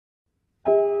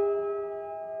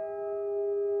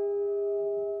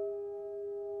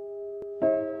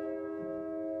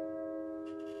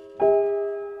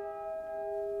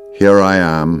Here I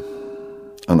am,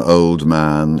 an old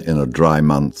man in a dry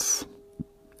month,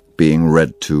 being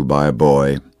read to by a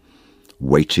boy,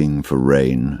 waiting for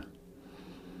rain.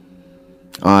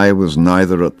 I was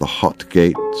neither at the hot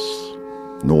gates,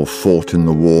 nor fought in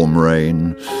the warm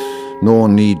rain, nor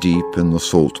knee-deep in the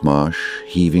salt marsh,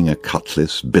 heaving a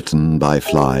cutlass bitten by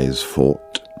flies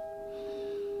fought.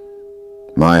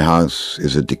 My house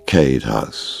is a decayed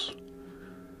house,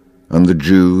 and the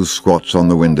Jew squats on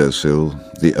the windowsill,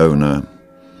 the owner,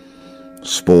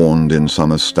 spawned in some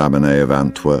estaminet of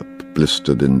Antwerp,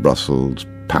 blistered in Brussels,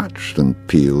 patched and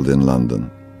peeled in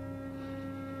London.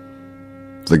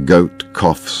 The goat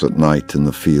coughs at night in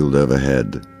the field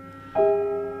overhead.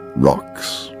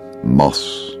 Rocks,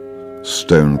 moss,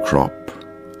 stone crop,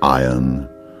 iron,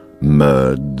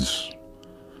 merds.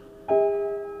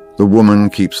 The woman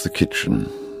keeps the kitchen,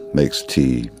 makes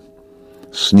tea,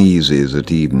 sneezes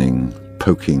at evening,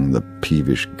 poking the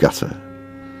peevish gutter.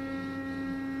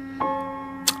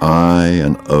 I,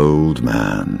 an old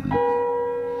man,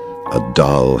 a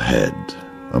dull head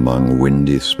among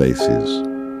windy spaces.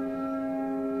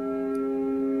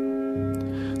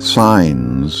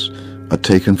 Signs are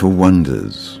taken for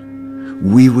wonders.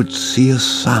 We would see a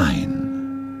sign.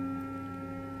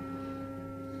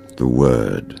 The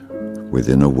word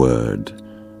within a word,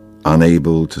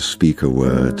 unable to speak a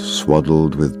word,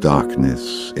 swaddled with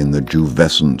darkness, in the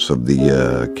juvescence of the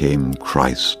year came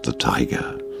Christ the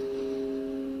tiger.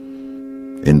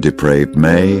 In depraved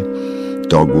May,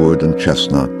 dogwood and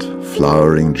chestnut,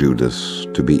 flowering Judas,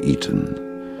 to be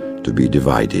eaten, to be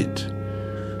divided,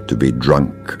 to be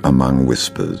drunk among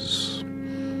whispers,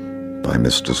 by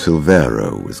Mr.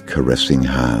 Silvero with caressing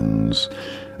hands,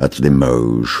 at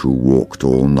Limoges, who walked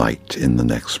all night in the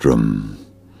next room,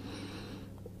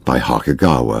 by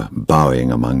Hakegawa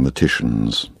bowing among the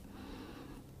Titians,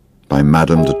 by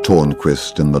Madame de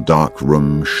Tornquist in the dark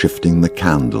room shifting the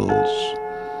candles,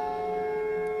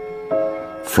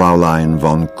 Fraulein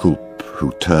von Kulp,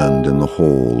 who turned in the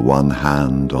hall, one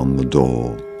hand on the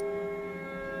door.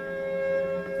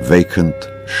 Vacant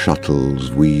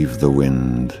shuttles weave the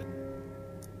wind.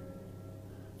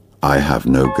 I have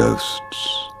no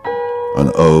ghosts.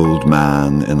 An old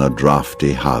man in a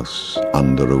draughty house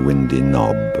under a windy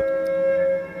knob.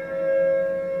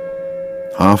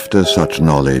 After such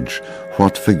knowledge,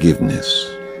 what forgiveness?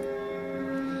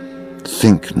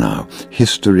 Think now,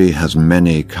 history has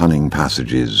many cunning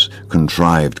passages,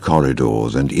 contrived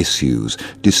corridors and issues,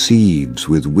 deceives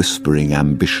with whispering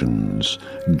ambitions,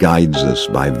 guides us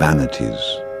by vanities.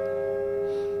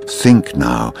 Think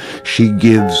now, she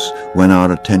gives when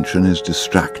our attention is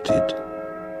distracted,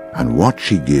 and what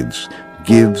she gives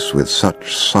with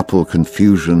such supple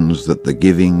confusions that the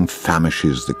giving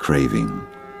famishes the craving.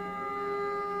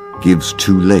 Gives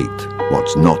too late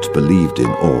what's not believed in,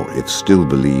 or, if still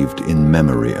believed, in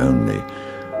memory only,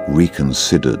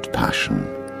 reconsidered passion.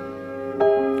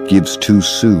 Gives too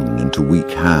soon into weak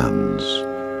hands.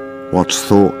 What's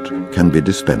thought can be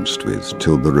dispensed with,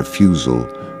 till the refusal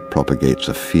propagates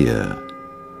a fear.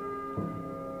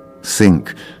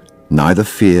 Think, neither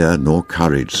fear nor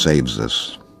courage saves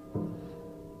us.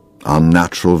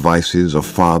 Unnatural vices are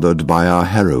fathered by our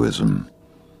heroism.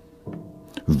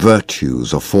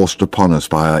 Virtues are forced upon us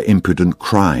by our impudent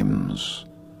crimes.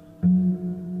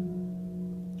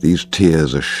 These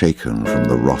tears are shaken from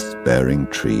the wrath-bearing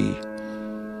tree.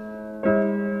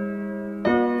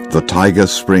 The tiger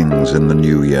springs in the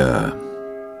new year.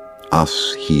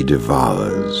 Us he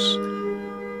devours.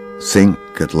 Think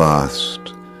at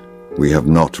last, we have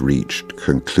not reached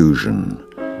conclusion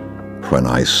when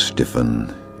I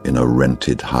stiffen in a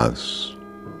rented house.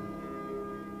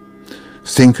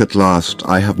 Think at last,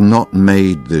 I have not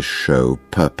made this show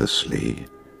purposely,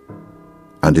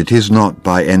 and it is not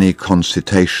by any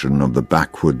concitation of the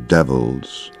backward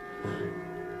devils.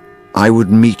 I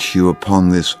would meet you upon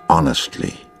this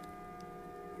honestly.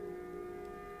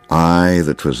 I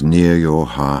that was near your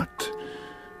heart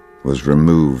was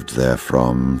removed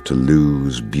therefrom to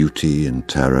lose beauty in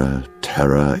terror,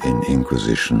 terror in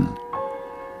inquisition.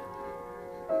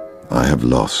 I have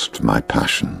lost my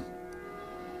passion.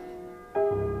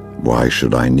 Why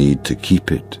should I need to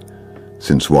keep it,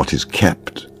 since what is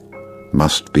kept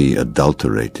must be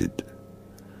adulterated?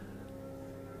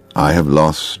 I have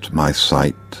lost my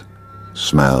sight,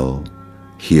 smell,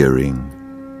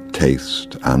 hearing,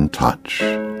 taste, and touch.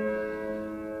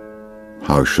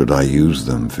 How should I use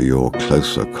them for your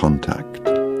closer contact?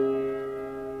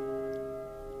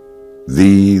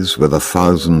 These, with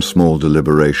 1,000 small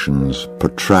deliberations,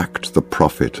 protract the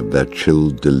profit of their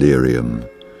chilled delirium,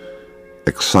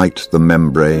 excite the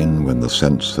membrane when the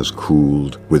sense has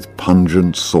cooled with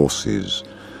pungent sauces,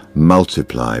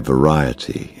 multiply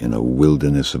variety in a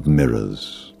wilderness of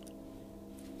mirrors.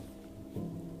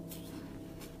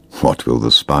 What will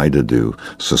the spider do?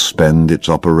 Suspend its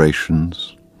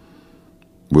operations?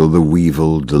 Will the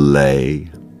weevil delay?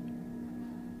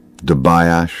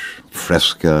 Debayash,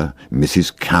 Fresca,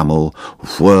 Mrs. Camel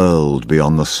whirled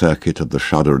beyond the circuit of the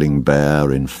shuddering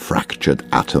bear in fractured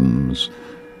atoms.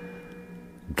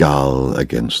 Gull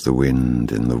against the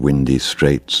wind in the windy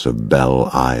straits of Belle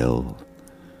Isle,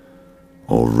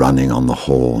 or running on the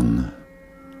Horn.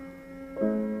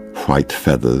 White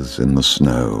feathers in the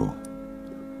snow.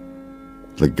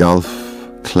 The Gulf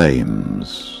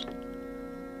claims,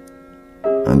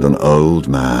 and an old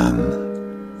man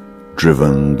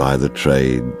driven by the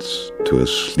trades to a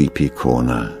sleepy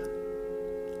corner.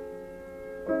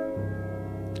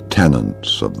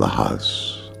 Tenants of the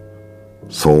house,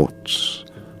 thoughts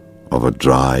of a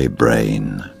dry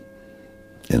brain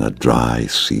in a dry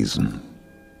season.